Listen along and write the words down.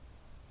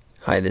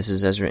Hi, this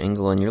is Ezra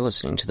Engel, and you're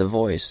listening to The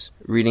Voice,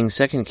 reading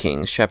 2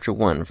 Kings chapter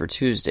 1 for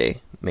Tuesday,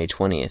 May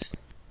 20th.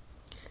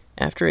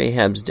 After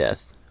Ahab's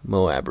death,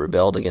 Moab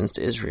rebelled against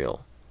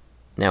Israel.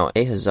 Now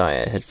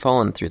Ahaziah had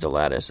fallen through the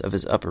lattice of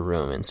his upper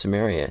room in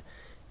Samaria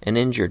and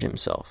injured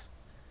himself.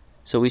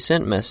 So he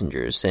sent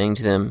messengers, saying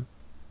to them,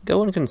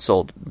 "Go and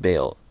consult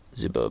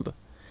Baal-zebub,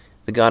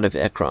 the god of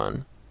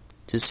Ekron,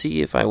 to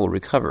see if I will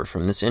recover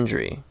from this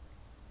injury."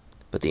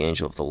 But the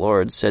angel of the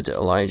Lord said to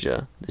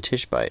Elijah the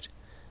Tishbite,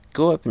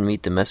 "Go up and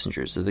meet the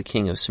messengers of the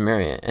king of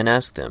Samaria, and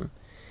ask them,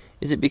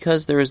 Is it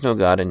because there is no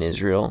God in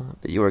Israel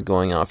that you are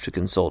going off to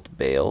consult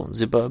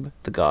Baal-zebub,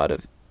 the god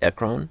of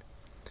Ekron?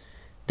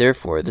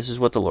 Therefore, this is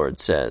what the Lord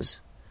says,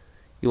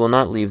 You will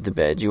not leave the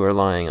bed you are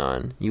lying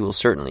on, you will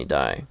certainly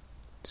die."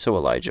 So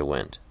Elijah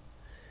went.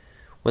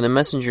 When the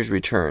messengers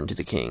returned to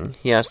the king,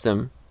 he asked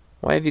them,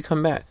 "Why have you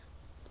come back?"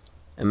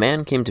 "A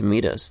man came to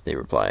meet us," they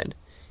replied,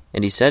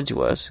 "and he said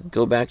to us,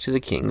 Go back to the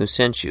king who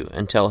sent you,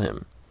 and tell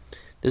him,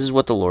 This is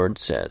what the Lord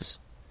says.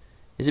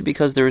 Is it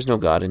because there is no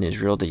God in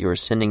Israel that you are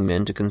sending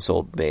men to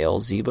consult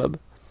Baal-zebub,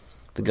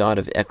 the god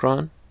of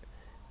Ekron?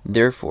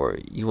 Therefore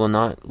you will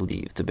not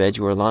leave the bed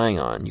you are lying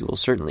on, you will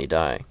certainly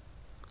die."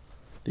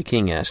 The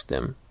king asked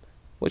them,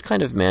 "What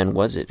kind of man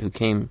was it who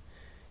came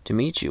to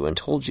meet you and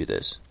told you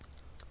this?"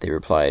 They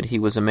replied, "He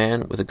was a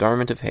man with a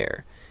garment of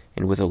hair,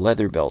 and with a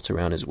leather belt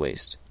around his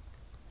waist."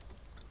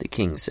 The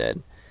king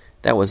said,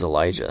 "That was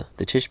Elijah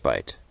the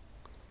Tishbite."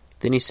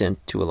 Then he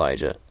sent to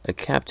Elijah a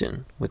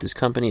captain with his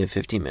company of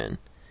 50 men.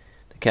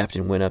 The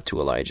captain went up to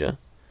Elijah,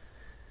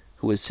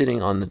 who was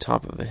sitting on the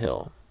top of a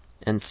hill,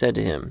 and said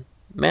to him,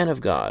 "Man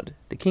of God,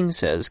 the king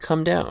says,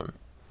 Come down."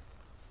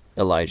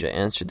 Elijah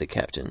answered the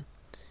captain,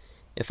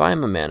 "If I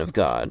am a man of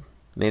God,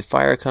 may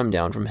fire come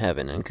down from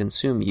heaven and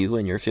consume you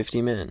and your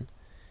 50 men."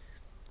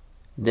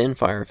 Then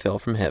fire fell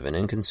from heaven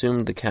and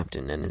consumed the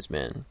captain and his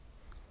men.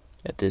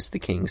 At this the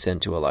king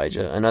sent to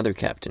Elijah another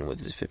captain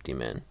with his 50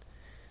 men.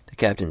 The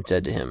captain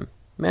said to him,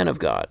 "Man of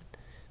God,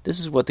 this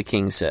is what the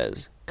king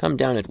says, Come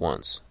down at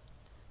once."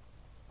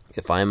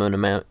 If I am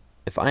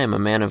a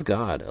man of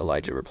God,"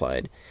 Elijah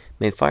replied,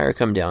 "may fire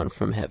come down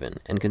from heaven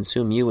and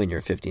consume you and your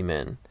 50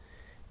 men."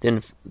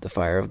 Then the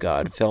fire of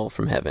God fell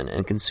from heaven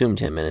and consumed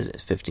him and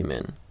his 50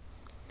 men.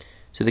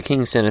 So the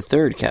king sent a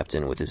third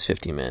captain with his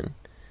 50 men.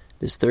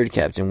 This third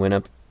captain went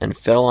up and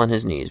fell on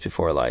his knees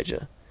before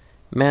Elijah.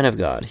 "Man of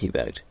God," he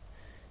begged,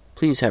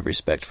 "please have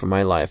respect for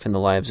my life and the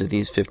lives of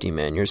these 50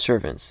 men, your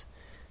servants.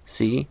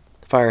 See,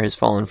 fire has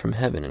fallen from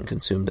heaven and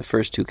consumed the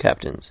first 2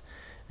 captains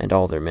and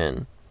all their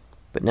men.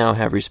 But now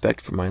have respect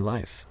for my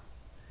life."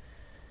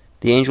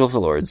 The angel of the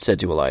Lord said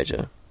to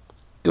Elijah,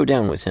 "Go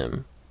down with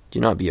him. Do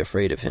not be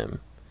afraid of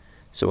him."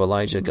 So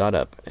Elijah got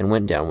up and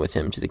went down with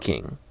him to the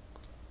king.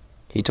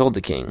 He told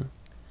the king,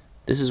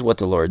 "This is what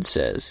the Lord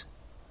says.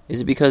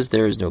 Is it because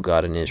there is no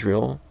God in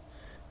Israel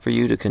for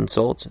you to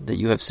consult that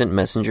you have sent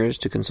messengers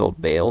to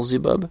consult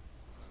Baal-zebub,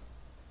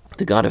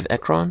 the god of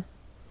Ekron?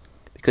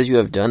 Because you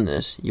have done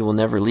this, you will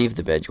never leave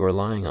the bed you are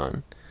lying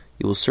on.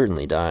 You will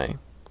certainly die."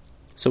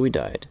 So he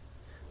died,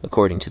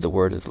 according to the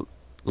word of the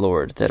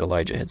Lord that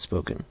Elijah had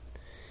spoken.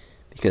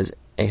 Because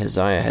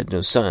Ahaziah had no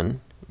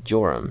son,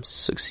 Joram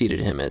succeeded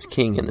him as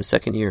king in the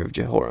 2nd year of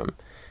Jehoram,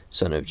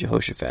 son of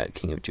Jehoshaphat,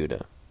 king of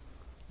Judah.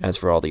 As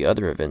for all the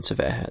other events of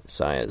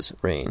Ahaziah's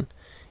reign,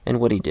 and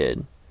what he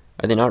did,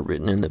 are they not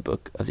written in the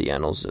book of the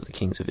annals of the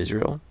kings of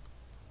Israel?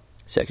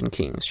 2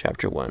 Kings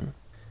chapter 1.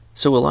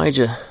 So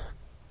Elijah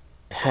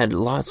had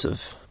lots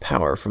of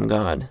power from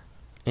God,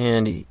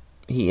 and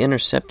he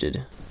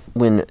intercepted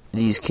when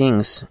these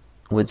kings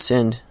would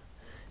send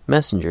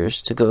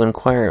messengers to go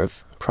inquire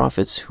of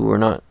prophets who were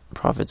not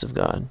prophets of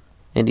God.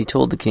 And he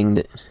told the king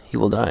that he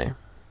will die.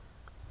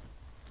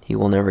 He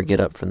will never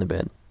get up from the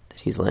bed that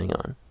he's laying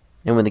on.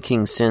 And when the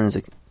king sends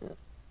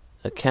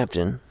a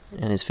captain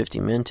and his 50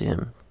 men to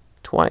him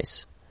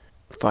twice,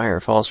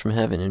 fire falls from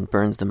heaven and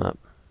burns them up.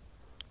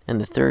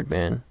 And the third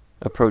man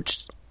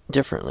approached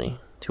differently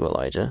to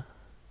Elijah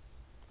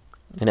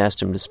and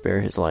asked him to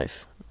spare his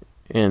life.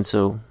 And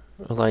so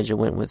Elijah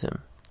went with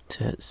him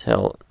to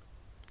tell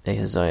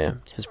Ahaziah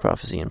his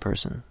prophecy in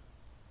person.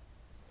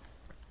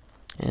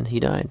 And he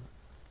died,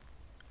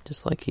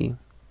 just like he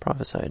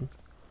prophesied.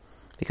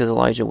 Because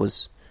Elijah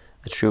was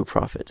a true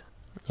prophet,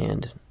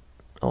 and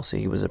also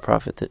he was a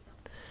prophet that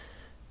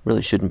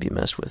really shouldn't be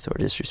messed with or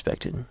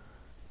disrespected.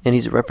 And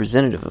he's a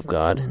representative of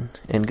God,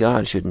 and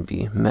God shouldn't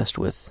be messed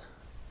with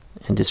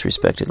and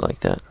disrespected like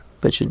that,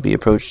 but should be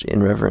approached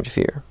in reverent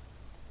fear.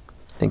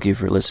 Thank you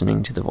for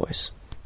listening to The Voice.